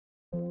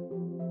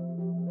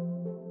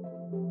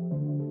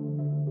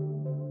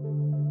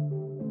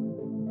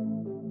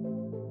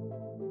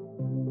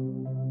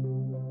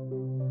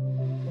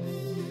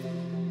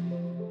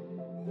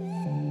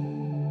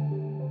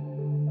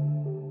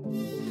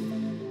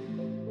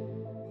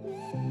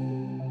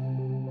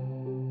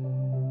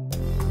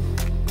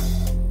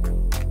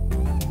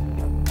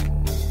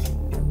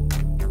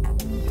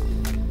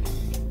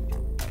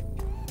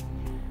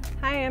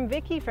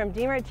Becky from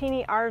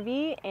DeMartini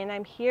RV, and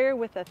I'm here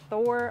with a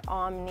Thor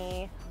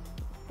Omni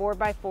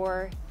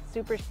 4x4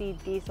 Super C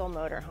Diesel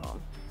Motorhome.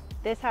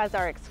 This has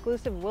our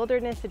exclusive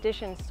Wilderness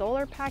Edition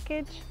solar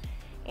package,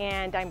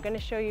 and I'm going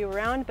to show you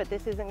around, but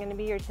this isn't going to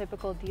be your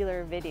typical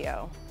dealer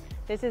video.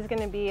 This is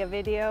going to be a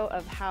video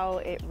of how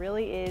it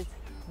really is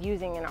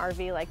using an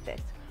RV like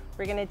this.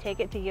 We're going to take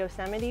it to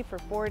Yosemite for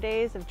 4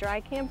 days of dry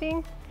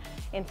camping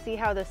and see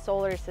how the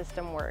solar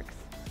system works.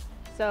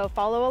 So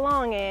follow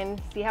along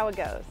and see how it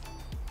goes.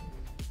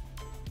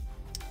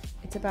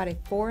 It's about a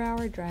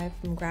 4-hour drive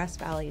from Grass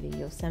Valley to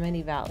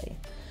Yosemite Valley,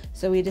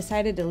 so we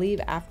decided to leave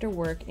after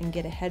work and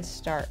get a head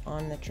start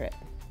on the trip.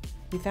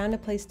 We found a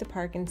place to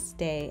park and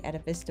stay at a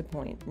vista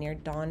point near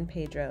Don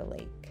Pedro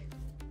Lake.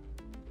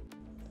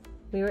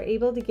 We were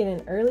able to get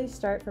an early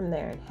start from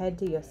there and head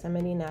to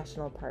Yosemite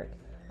National Park.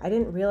 I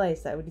didn't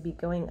realize that would be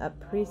going up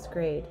Priest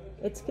grade.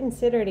 It's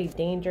considered a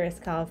dangerous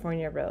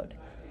California road.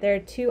 There are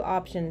two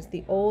options,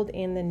 the old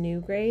and the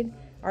new grade.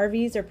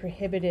 RVs are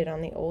prohibited on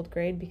the old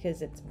grade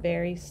because it's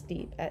very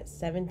steep at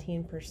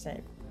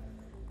 17%.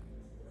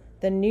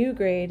 The new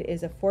grade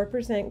is a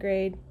 4%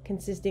 grade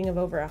consisting of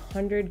over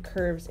 100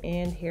 curves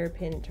and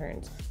hairpin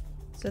turns.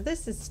 So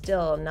this is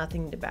still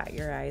nothing to bat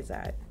your eyes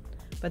at,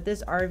 but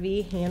this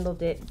RV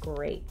handled it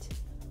great.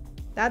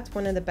 That's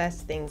one of the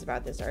best things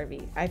about this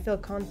RV. I feel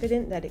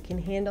confident that it can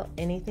handle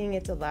anything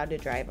it's allowed to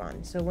drive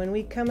on. So when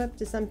we come up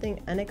to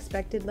something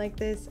unexpected like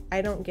this,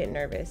 I don't get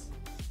nervous.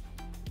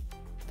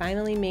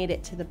 Finally made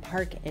it to the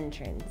park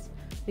entrance.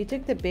 We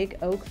took the big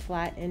oak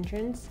flat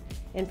entrance,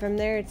 and from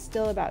there it's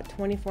still about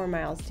 24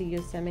 miles to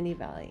Yosemite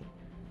Valley.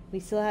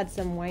 We still had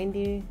some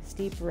windy,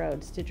 steep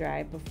roads to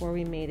drive before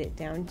we made it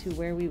down to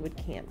where we would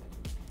camp.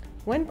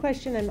 One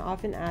question I'm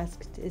often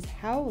asked is,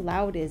 how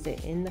loud is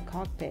it in the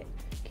cockpit?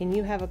 Can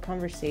you have a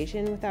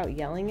conversation without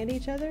yelling at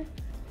each other?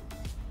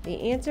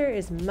 The answer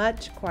is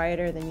much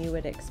quieter than you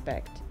would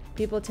expect.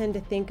 People tend to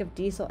think of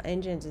diesel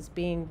engines as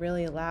being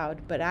really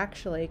loud, but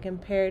actually,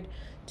 compared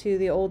to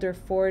the older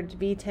Ford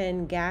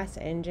V10 gas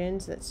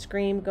engines that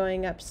scream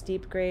going up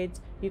steep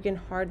grades, you can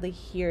hardly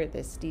hear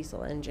this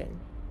diesel engine.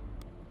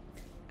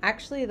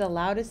 Actually, the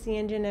loudest the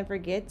engine ever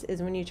gets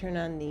is when you turn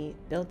on the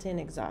built-in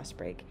exhaust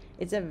brake.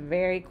 It's a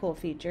very cool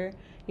feature.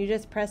 You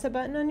just press a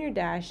button on your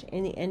dash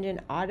and the engine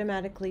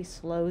automatically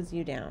slows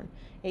you down.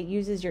 It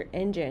uses your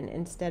engine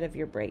instead of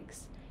your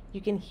brakes.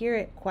 You can hear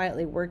it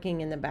quietly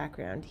working in the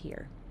background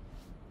here.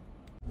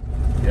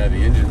 Yeah, the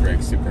engine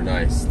brake's super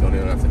nice. Don't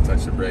even have to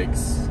touch the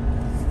brakes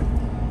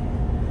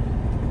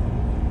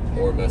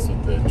or mess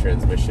with the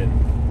transmission.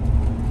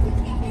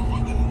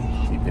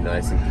 Keep you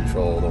nice and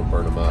controlled, don't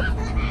burn them up.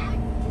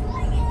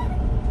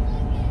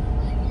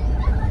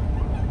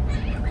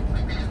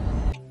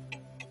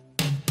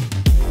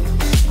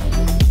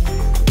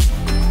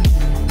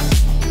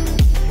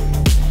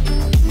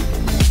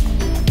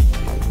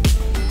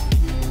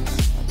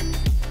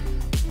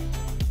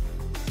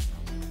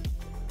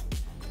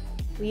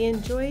 We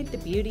enjoyed the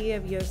beauty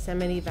of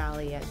Yosemite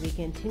Valley as we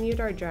continued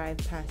our drive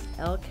past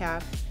El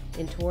Cap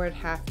and toward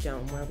Half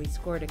Dome, where we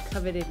scored a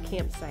coveted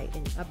campsite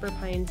in Upper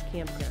Pines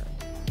Campground.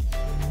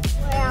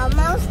 We're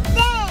almost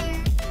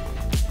there!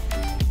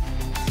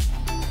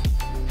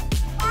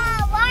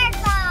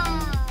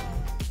 Waterfall!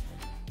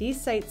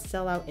 These sites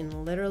sell out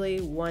in literally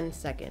 1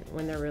 second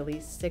when they're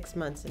released 6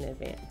 months in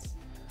advance.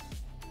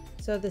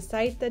 So the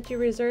site that you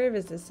reserve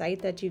is the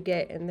site that you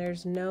get, and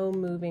there's no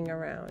moving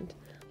around.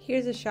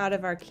 Here's a shot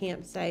of our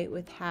campsite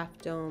with Half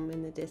Dome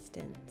in the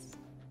distance.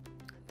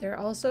 There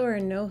also are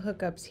no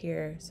hookups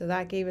here, so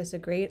that gave us a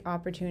great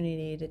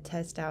opportunity to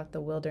test out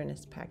the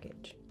wilderness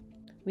package.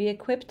 We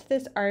equipped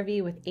this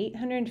RV with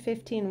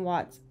 815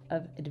 watts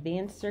of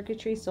advanced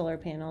circuitry solar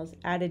panels,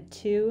 added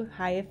 2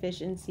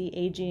 high-efficiency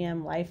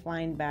AGM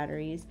Lifeline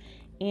batteries,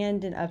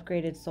 and an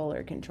upgraded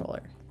solar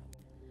controller.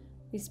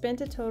 We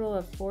spent a total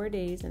of 4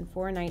 days and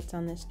 4 nights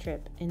on this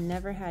trip and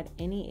never had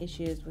any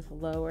issues with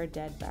low or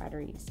dead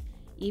batteries,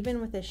 even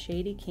with a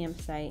shady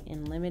campsite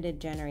and limited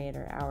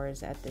generator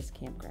hours at this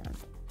campground.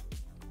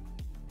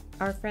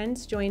 Our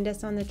friends joined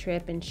us on the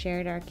trip and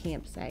shared our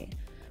campsite.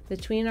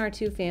 Between our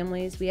 2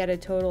 families, we had a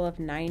total of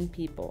 9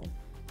 people.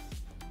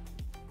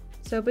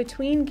 So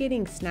between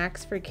getting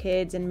snacks for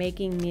kids and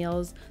making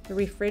meals, the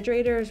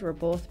refrigerators were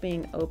both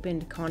being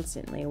opened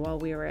constantly while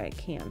we were at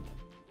camp.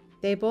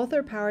 They both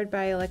are powered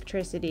by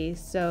electricity,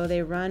 so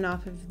they run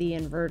off of the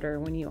inverter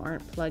when you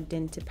aren't plugged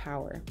into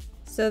power.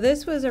 So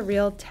this was a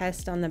real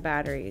test on the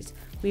batteries.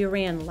 We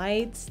ran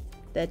lights,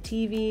 the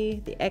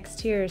TV, the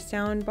exterior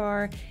sound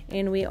bar,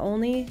 and we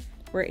only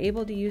were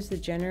able to use the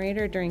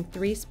generator during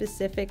 3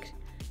 specific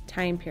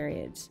time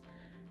periods.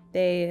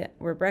 They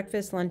were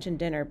breakfast, lunch, and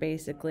dinner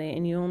basically,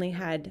 and you only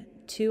had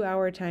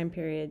 2-hour time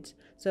periods.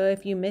 So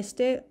if you missed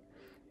it,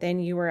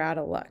 then you were out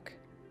of luck.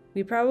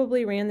 We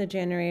probably ran the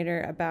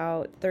generator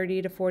about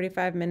 30 to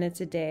 45 minutes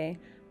a day.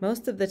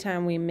 Most of the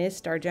time we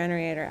missed our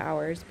generator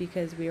hours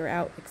because we were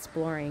out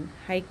exploring,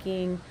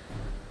 hiking,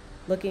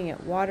 looking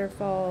at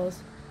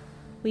waterfalls,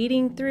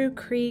 wading through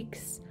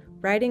creeks,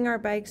 riding our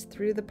bikes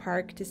through the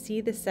park to see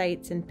the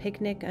sights and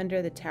picnic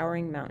under the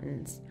towering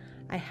mountains.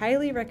 I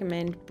highly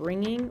recommend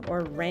bringing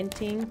or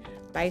renting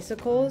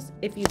bicycles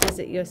if you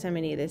visit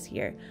Yosemite this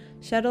year.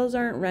 Shuttles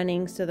aren't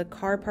running, so the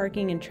car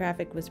parking and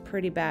traffic was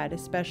pretty bad,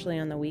 especially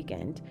on the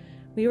weekend.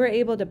 We were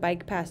able to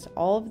bike past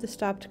all of the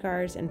stopped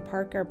cars and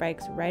park our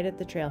bikes right at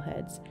the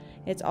trailheads.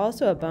 It's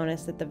also a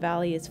bonus that the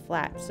valley is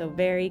flat, so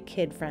very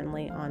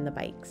kid-friendly on the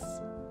bikes.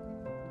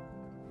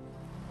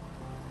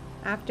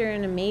 After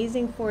an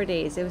amazing 4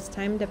 days, it was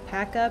time to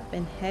pack up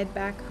and head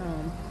back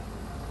home.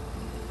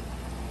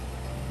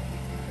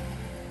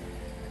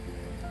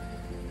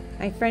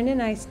 My friend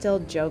and I still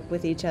joke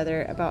with each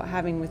other about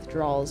having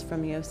withdrawals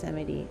from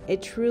Yosemite.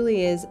 It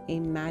truly is a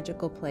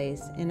magical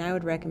place, and I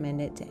would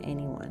recommend it to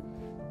anyone.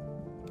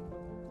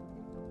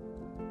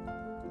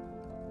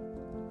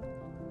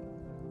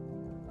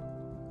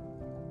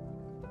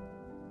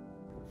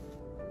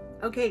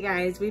 Okay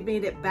guys, we've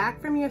made it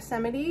back from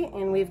Yosemite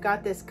and we've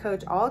got this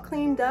coach all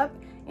cleaned up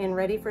and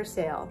ready for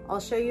sale. I'll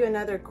show you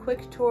another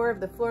quick tour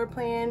of the floor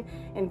plan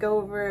and go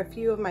over a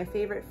few of my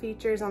favorite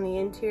features on the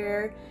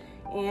interior.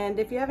 And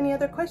if you have any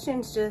other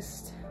questions,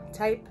 just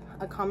type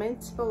a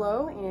comment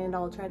below and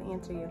I'll try to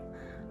answer you.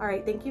 All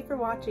right, thank you for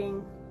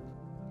watching.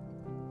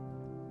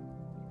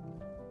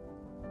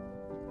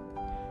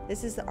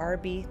 This is the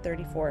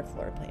RB34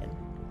 floor plan.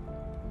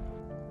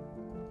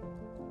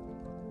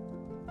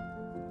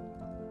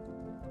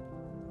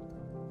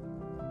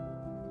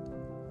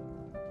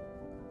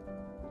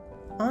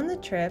 On the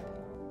trip,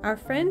 our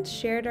friends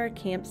shared our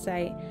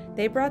campsite.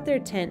 They brought their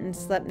tent and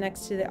slept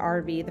next to the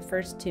RV the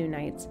first 2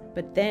 nights,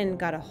 but then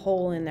got a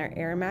hole in their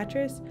air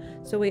mattress,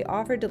 so we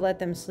offered to let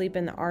them sleep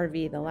in the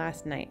RV the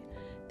last night.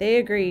 They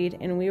agreed,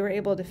 and we were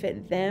able to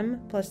fit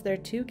them plus their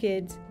 2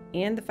 kids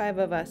and the 5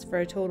 of us for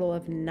a total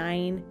of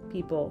 9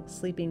 people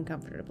sleeping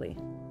comfortably.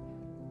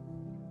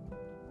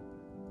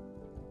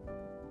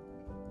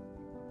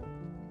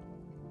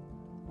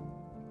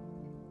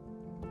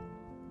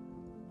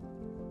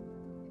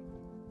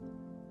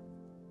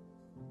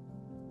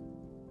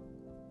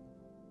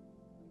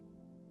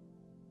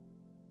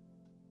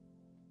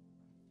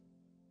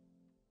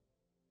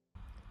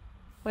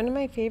 One of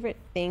my favorite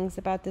things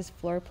about this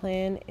floor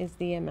plan is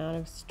the amount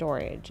of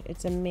storage.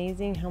 It's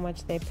amazing how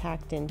much they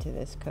packed into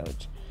this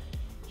coach.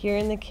 Here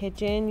in the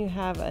kitchen, you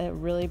have a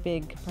really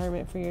big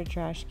compartment for your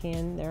trash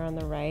can there on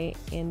the right,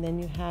 and then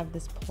you have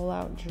this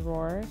pull-out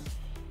drawer.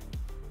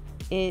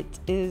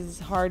 It is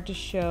hard to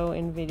show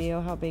in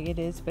video how big it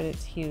is, but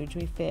it's huge.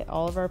 We fit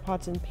all of our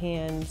pots and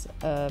pans,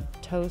 a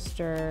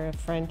toaster, a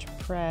French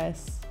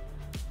press,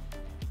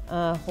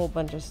 a whole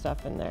bunch of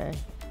stuff in there.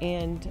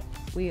 And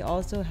we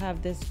also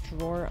have this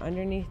drawer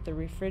underneath the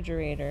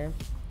refrigerator,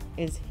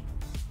 is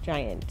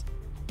giant.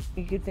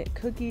 You could fit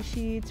cookie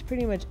sheets,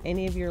 pretty much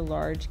any of your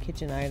large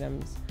kitchen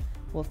items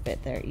will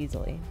fit there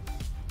easily.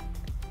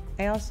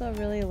 I also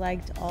really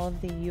liked all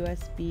of the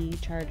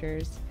USB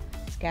chargers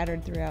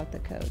scattered throughout the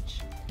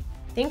coach.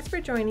 Thanks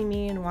for joining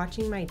me and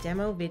watching my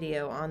demo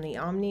video on the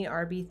Omni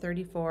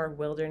RB34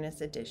 Wilderness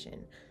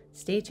Edition.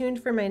 Stay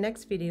tuned for my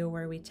next video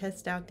where we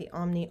test out the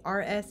Omni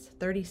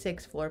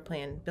RS36 floor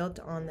plan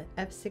built on the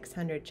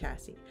F600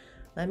 chassis.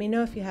 Let me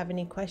know if you have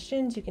any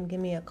questions. You can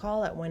give me a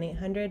call at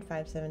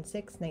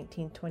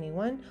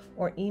 1-800-576-1921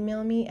 or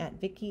email me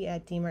at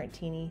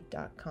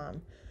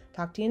vicky@demartini.com.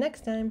 Talk to you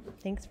next time.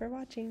 Thanks for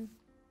watching.